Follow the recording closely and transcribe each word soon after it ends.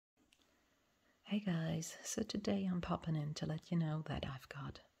Hey guys, so today I'm popping in to let you know that I've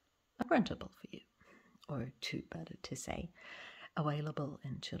got a printable for you, or two, better to say, available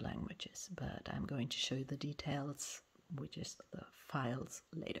in 2 languages, but I'm going to show you the details, which is the files,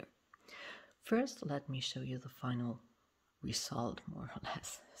 later. First, let me show you the final result, more or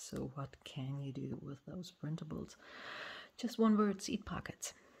less. So what can you do with those printables? Just one word: seed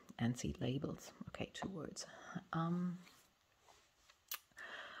pockets and seed labels. Okay, 2 words.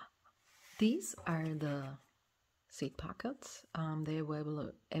 These are the seed pockets. They're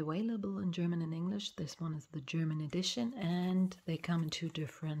available in German and English. This one is the German edition, and they come in 2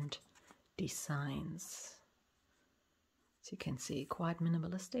 different designs. As you can see, quite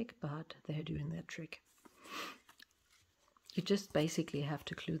minimalistic, but they're doing their trick. You just basically have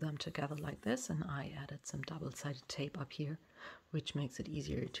to glue them together like this, and I added some double-sided tape up here, which makes it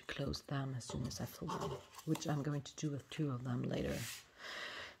easier to close them as soon as I fill them, which I'm going to do with 2 of them later.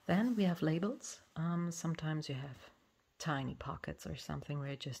 Then we have labels. Sometimes you have tiny pockets or something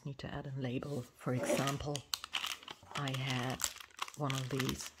where you just need to add a label. For example, I had one of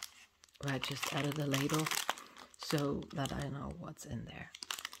these where I just added a label so that I know what's in there.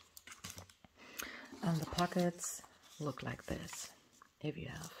 And the pockets look like this if you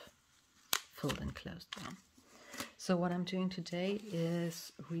have filled and closed them. So what I'm doing today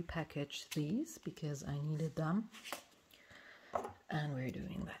is repackage these because I needed them. And we're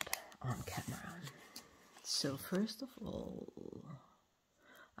doing that on camera. So first of all,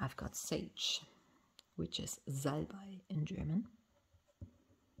 I've got sage, which is Salbei in German.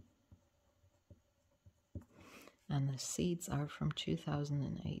 And the seeds are from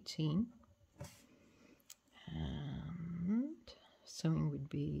 2018. And sowing would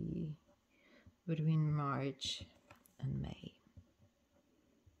be between March and May,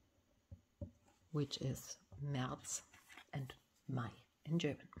 which is März and Mai in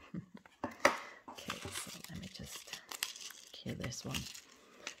German. Okay, so let me just clear this one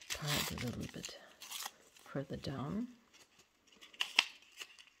part a little bit further down.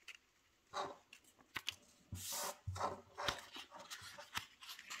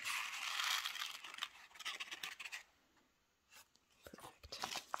 Perfect.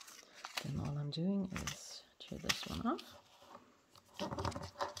 Then all I'm doing is tear this one off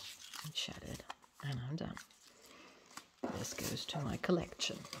and shed it, and I'm done. This goes to my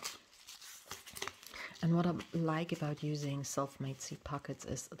collection. And what I like about using self-made seed pockets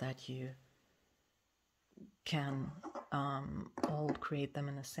is that you can all create them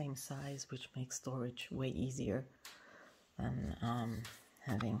in the same size, which makes storage way easier than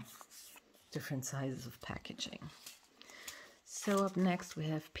having different sizes of packaging. So up next we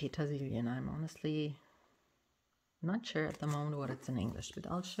have petersilie, and I'm honestly not sure at the moment what it's in English, but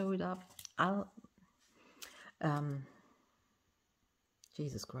I'll show it up.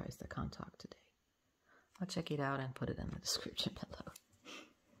 Jesus Christ, I can't talk today. I'll check it out and put it in the description below.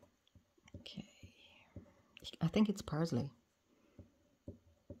 Okay. I think it's parsley.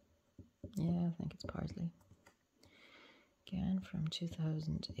 Yeah, I think it's parsley. Again, from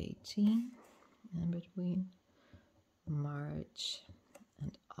 2018, and between March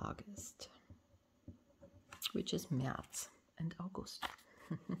and August, which is März and August.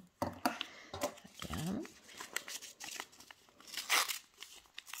 Again.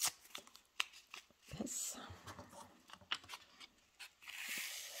 This.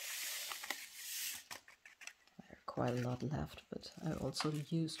 There are quite a lot left, but I also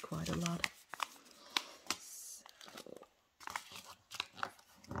used quite a lot. So,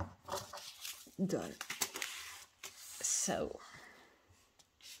 done. So,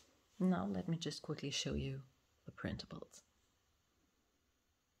 now let me just quickly show you the printables.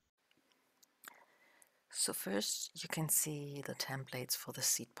 So first you can see the templates for the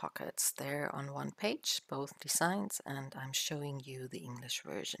seed pockets. They're on one page, both designs, and I'm showing you the English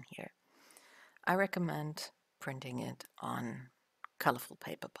version here. I recommend printing it on colorful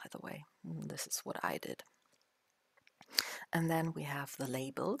paper, by the way. This is what I did. And then we have the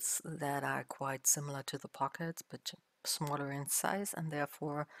labels that are quite similar to the pockets, but smaller in size, and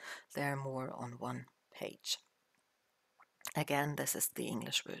therefore they're more on one page. Again, this is the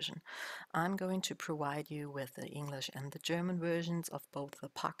English version. I'm going to provide you with the English and the German versions of both the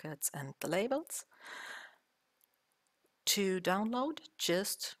pockets and the labels. To download,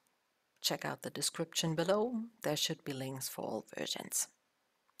 just check out the description below. There should be links for all versions.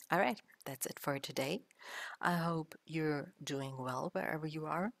 Alright, that's it for today. I hope you're doing well wherever you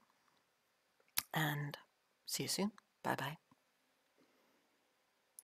are, and see you soon. Bye bye.